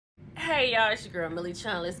Hey y'all, it's your girl Millie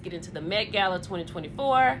Chun. Let's get into the Met Gala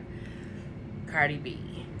 2024. Cardi B,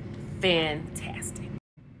 fantastic.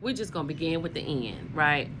 We're just gonna begin with the end,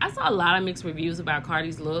 right? I saw a lot of mixed reviews about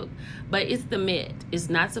Cardi's look, but it's the Met. It's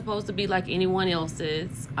not supposed to be like anyone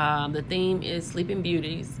else's. The theme is Sleeping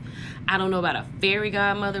Beauties. I don't know about a fairy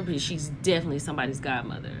godmother, but she's definitely somebody's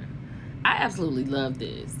godmother. I absolutely love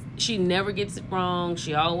this. She never gets it wrong.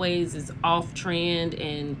 She always is off trend,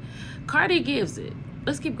 and Cardi gives it.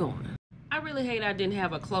 Let's keep going. I really hate I didn't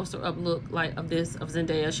have a closer up look like of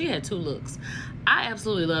Zendaya. She had two looks. I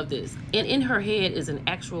absolutely love this. And in her head is an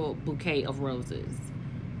actual bouquet of roses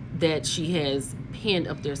that she has pinned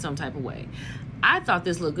up there some type of way. I thought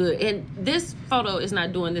this looked good. And this photo is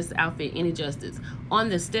not doing this outfit any justice. On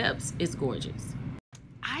the steps, it's gorgeous.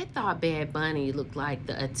 I thought Bad Bunny looked like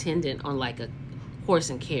the attendant on like a horse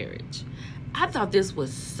and carriage. I thought this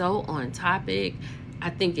was so on topic.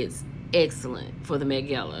 I think it's excellent for the Met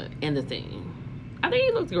Gala and the theme. I think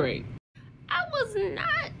he looked great. I was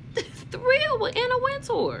not thrilled with Anna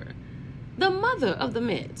Wintour, the mother of the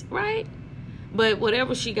Met, right? But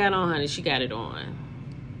whatever she got on, honey, she got it on.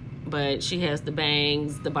 But she has the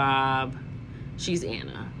bangs, the bob. She's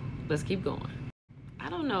Anna. Let's keep going. I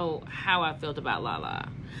don't know how I felt about Lala.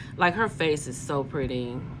 Like, her face is so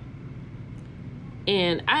pretty.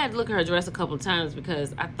 And I had to look at her dress a couple of times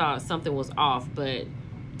because I thought something was off, but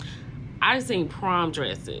I've seen prom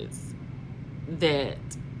dresses that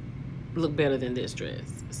look better than this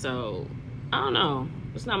dress. So, I don't know.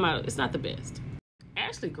 It's not the best.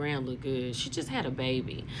 Ashley Graham looked good. She just had a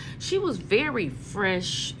baby. She was very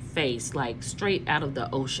fresh face, like straight out of the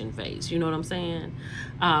ocean face. You know what I'm saying?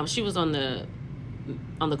 She was on the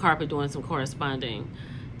carpet doing some corresponding.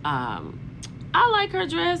 I like her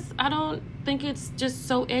dress. I don't think it's just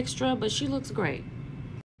so extra, but she looks great.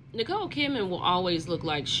 Nicole Kidman will always look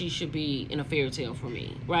like she should be in a fairy tale for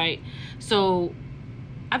me, right? So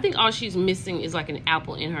I think all she's missing is like an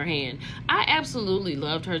apple in her hand. I absolutely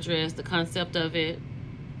loved her dress, the concept of it.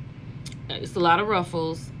 It's a lot of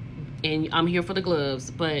ruffles, and I'm here for the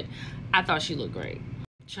gloves, but I thought she looked great.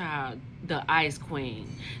 Child, the Ice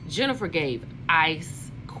Queen. Jennifer gave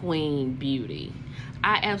Ice Queen beauty.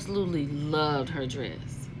 I absolutely loved her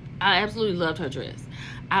dress.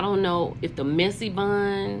 I don't know if the messy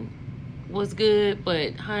bun was good,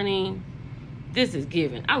 but honey, this is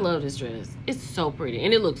given. I love this dress. It's so pretty,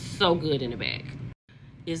 and it looks so good in the back.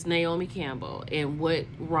 It's Naomi Campbell, and what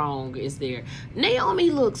wrong is there? Naomi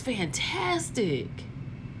looks fantastic.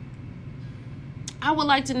 I would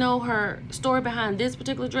like to know her story behind this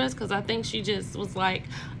particular dress, because I think she just was like,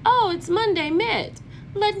 oh, it's Monday Met.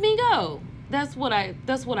 Let me go. That's what I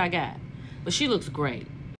got. But she looks great.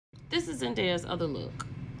 This is Zendaya's other look.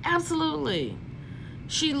 Absolutely.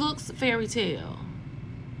 She looks fairy tale.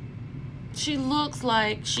 She looks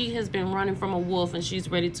like she has been running from a wolf and she's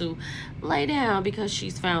ready to lay down because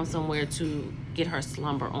she's found somewhere to get her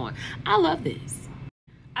slumber on. I love this.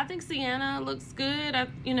 I think Sienna looks good.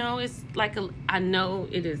 It's like I know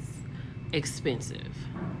it is expensive,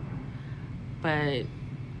 but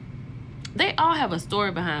they all have a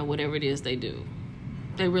story behind whatever it is they do.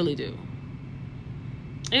 They really do.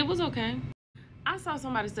 It was okay. I saw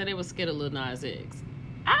somebody say they were scared of Lil Nas X.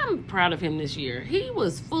 I'm proud of him this year. He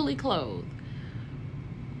was fully clothed.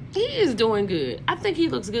 He is doing good. I think he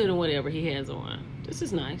looks good in whatever he has on. This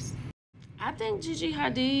is nice. I think Gigi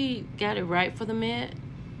Hadid got it right for the Met.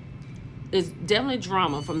 It's definitely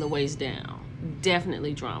drama from the waist down.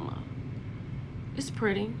 Definitely drama. It's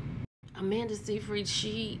pretty. Amanda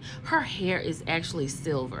Seyfried, her hair is actually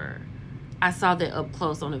silver. I saw that up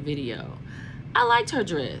close on a video. I liked her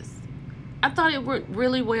dress. I thought it worked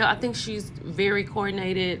really well. I think she's very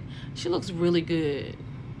coordinated. She looks really good.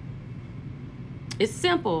 It's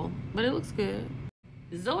simple, but it looks good.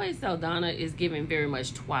 Zoe Saldana is giving very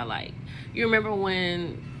much Twilight. You remember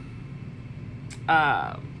when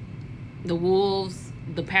the wolves,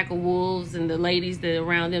 the pack of wolves and the ladies that are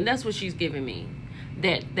around them, that's what she's giving me.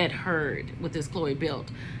 That herd with this Chloe built.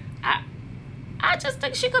 I just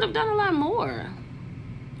think she could have done a lot more.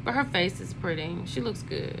 But her face is pretty. She looks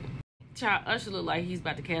good. Child, Usher look like he's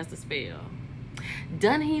about to cast a spell.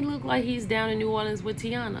 Doesn't he look like he's down in New Orleans with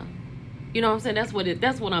Tiana? You know what I'm saying?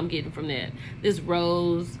 That's what I'm getting from that. This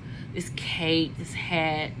rose, this cape, this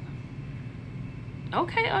hat.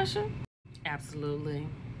 Okay, Usher. Absolutely.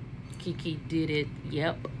 Kiki did it.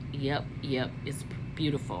 Yep. It's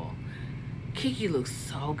beautiful. Kiki looks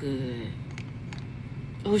so good.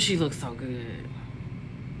 Oh, she looks so good.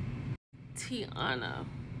 Tiana.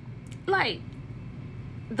 Like,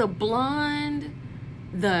 the blonde,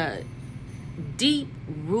 the deep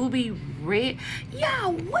ruby red.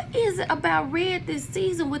 Y'all, what is it about red this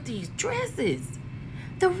season with these dresses?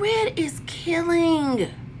 The red is killing.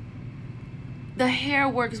 The hair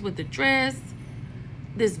works with the dress.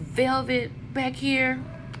 This velvet back here.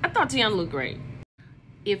 I thought Tiana looked great.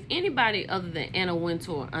 If anybody other than Anna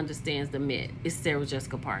Wintour understands the Met, it's Sarah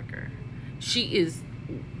Jessica Parker. She is,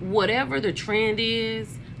 whatever the trend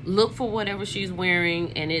is, look for whatever she's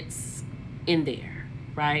wearing and it's in there,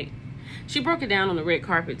 right? She broke it down on the red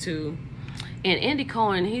carpet too. And Andy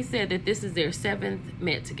Cohen, he said that this is their 7th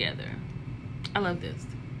Met together. I love this.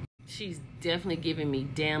 She's definitely giving me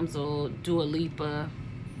damsel, Dua Lipa,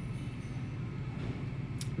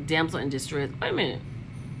 damsel in distress. Wait a minute.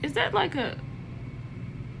 Is that a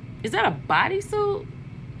bodysuit?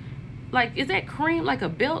 Like, is that cream like a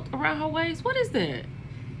belt around her waist? What is that?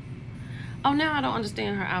 Oh, now I don't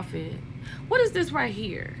understand her outfit. What is this right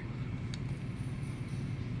here?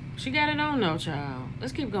 She got it on? No, child.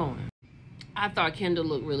 Let's keep going. I thought Kendall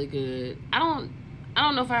looked really good. I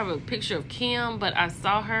don't know if I have a picture of Kim, but I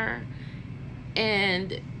saw her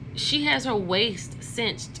and she has her waist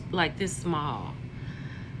cinched like this small.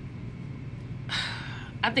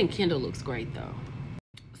 I think Kendall looks great though.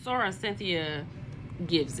 Sora Cynthia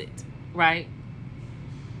gives it, right?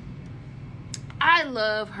 I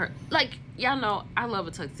love her. Like, y'all know I love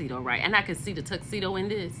a tuxedo, right? And I can see the tuxedo in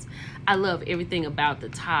this. I love everything about the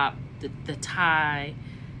top, the tie.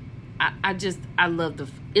 I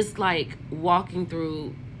love it's like walking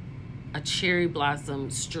through a cherry blossom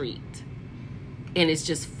street and it's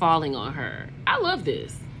just falling on her. I love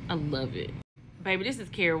this. I love it. Baby, this is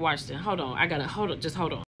Kerry Washington. Hold on. Just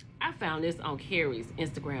hold on. I found this on Kerry's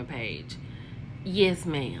Instagram page. Yes,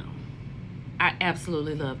 ma'am. I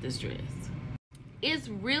absolutely love this dress. It's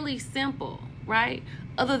really simple, right?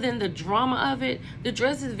 Other than the drama of it, the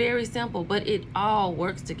dress is very simple, but it all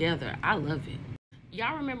works together. I love it.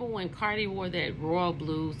 Y'all remember when Cardi wore that royal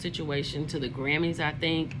blue situation to the Grammys, I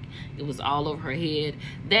think? It was all over her head.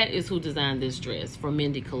 That is who designed this dress for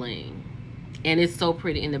Mindy Kaling. And it's so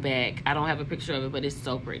pretty in the back. I don't have a picture of it, but it's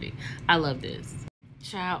so pretty. I love this.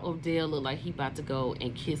 Child, Odell look like he about to go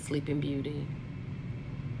and kiss Sleeping Beauty.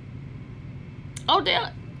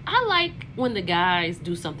 Odell, I like when the guys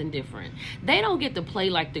do something different. They don't get to play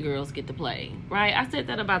like the girls get to play, right? I said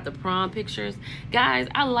that about the prom pictures. Guys,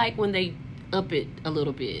 I like when they up it a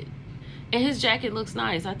little bit. And his jacket looks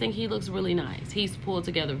nice. I think he looks really nice. He's pulled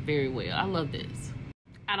together very well. I love this.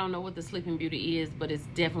 I don't know what the Sleeping Beauty is, but it's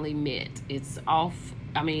definitely Met. It's off.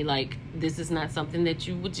 I mean, like, this is not something that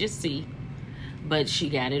you would just see, but she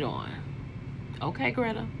got it on. Okay,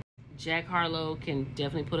 Greta. Jack Harlow can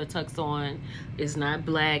definitely put a tux on. It's not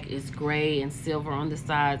black. It's gray and silver on the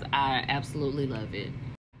sides. I absolutely love it.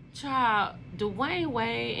 Child, Dwayne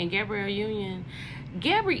Wade and Gabrielle Union.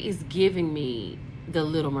 Gabby is giving me the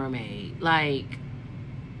Little Mermaid. Like,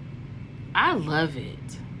 I love it.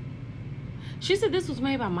 She said this was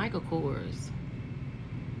made by Michael Kors.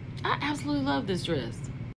 I absolutely love this dress.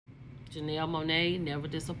 Janelle Monáe never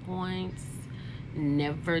disappoints.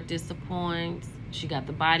 Never disappoints. She got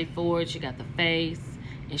the body for it. She got the face.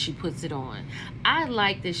 And she puts it on. I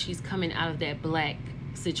like that she's coming out of that black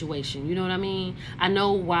situation. You know what I mean? I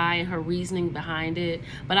know why and her reasoning behind it.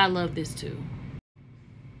 But I love this too.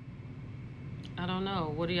 I don't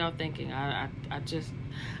know. What are y'all thinking? I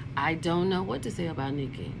don't know what to say about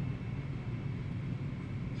Nicki.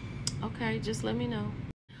 Okay, just let me know.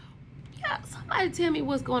 Yeah, somebody tell me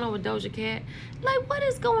what's going on with Doja Cat. Like, what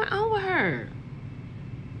is going on with her?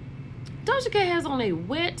 Doja Cat has on a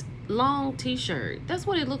wet, long t-shirt. That's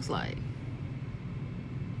what it looks like.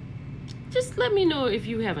 Just let me know if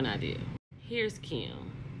you have an idea. Here's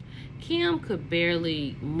Kim. Kim could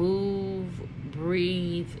barely move,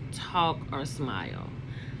 breathe, talk, or smile.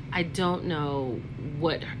 I don't know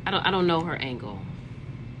what, I don't know her angle.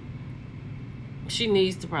 She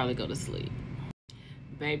needs to probably go to sleep.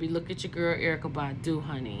 Baby, look at your girl Erykah Badu,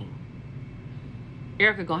 honey.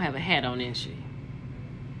 Erykah gonna have a hat on, isn't she?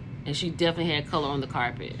 And she definitely had color on the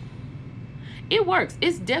carpet. It works.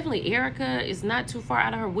 It's definitely Erykah. It's not too far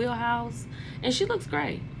out of her wheelhouse. And she looks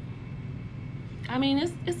great. I mean,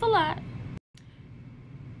 it's a lot.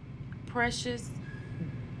 Precious,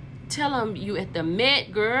 tell them you at the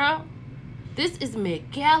Met, girl. This is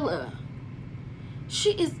Met Gala.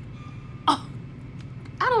 She is, oh,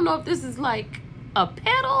 I don't know if this is like a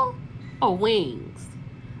petal or wings,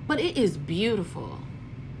 but it is beautiful.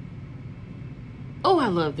 Oh, I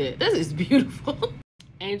love that. This is beautiful.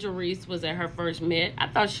 Angel Reese was at her first Met. I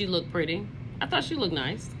thought she looked pretty. I thought she looked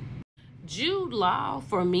nice. Jude Law,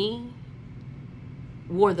 for me,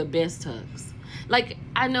 wore the best tux. Like,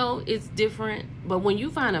 I know it's different, but when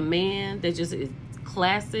you find a man that just is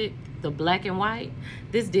classic, the black and white,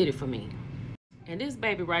 this did it for me. And this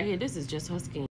baby right here, this is just her skin.